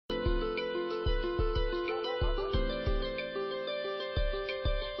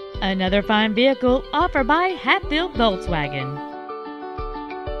Another fine vehicle offered by Hatfield Volkswagen.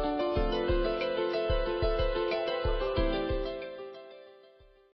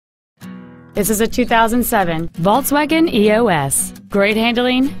 This is a 2007 Volkswagen Eos. Great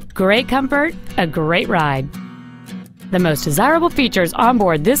handling, great comfort, a great ride. The most desirable features on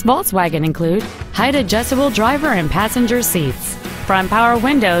board this Volkswagen include height-adjustable driver and passenger seats, front power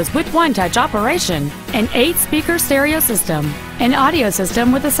windows with one-touch operation, an 8-speaker stereo system, an audio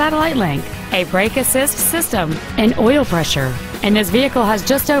system with a satellite link, a brake assist system, and oil pressure. And this vehicle has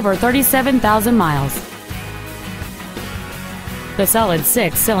just over 37,000 miles. The solid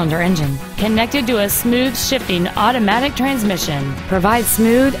 6-cylinder engine, connected to a smooth shifting automatic transmission, provides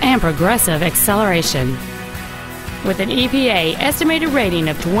smooth and progressive acceleration. With an EPA estimated rating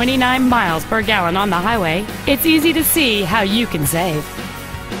of 29 miles per gallon on the highway, it's easy to see how you can save.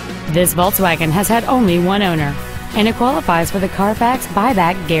 This Volkswagen has had only one owner, and it qualifies for the Carfax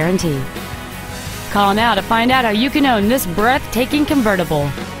buyback guarantee. Call now to find out how you can own this breathtaking convertible.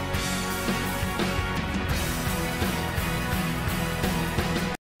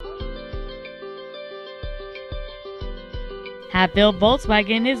 Hatfield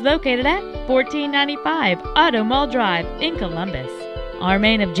Volkswagen is located at 1495 Auto Mall Drive in Columbus. Our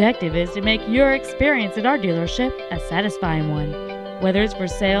main objective is to make your experience at our dealership a satisfying one, whether it's for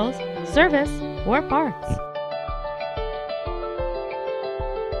sales, service, or parts.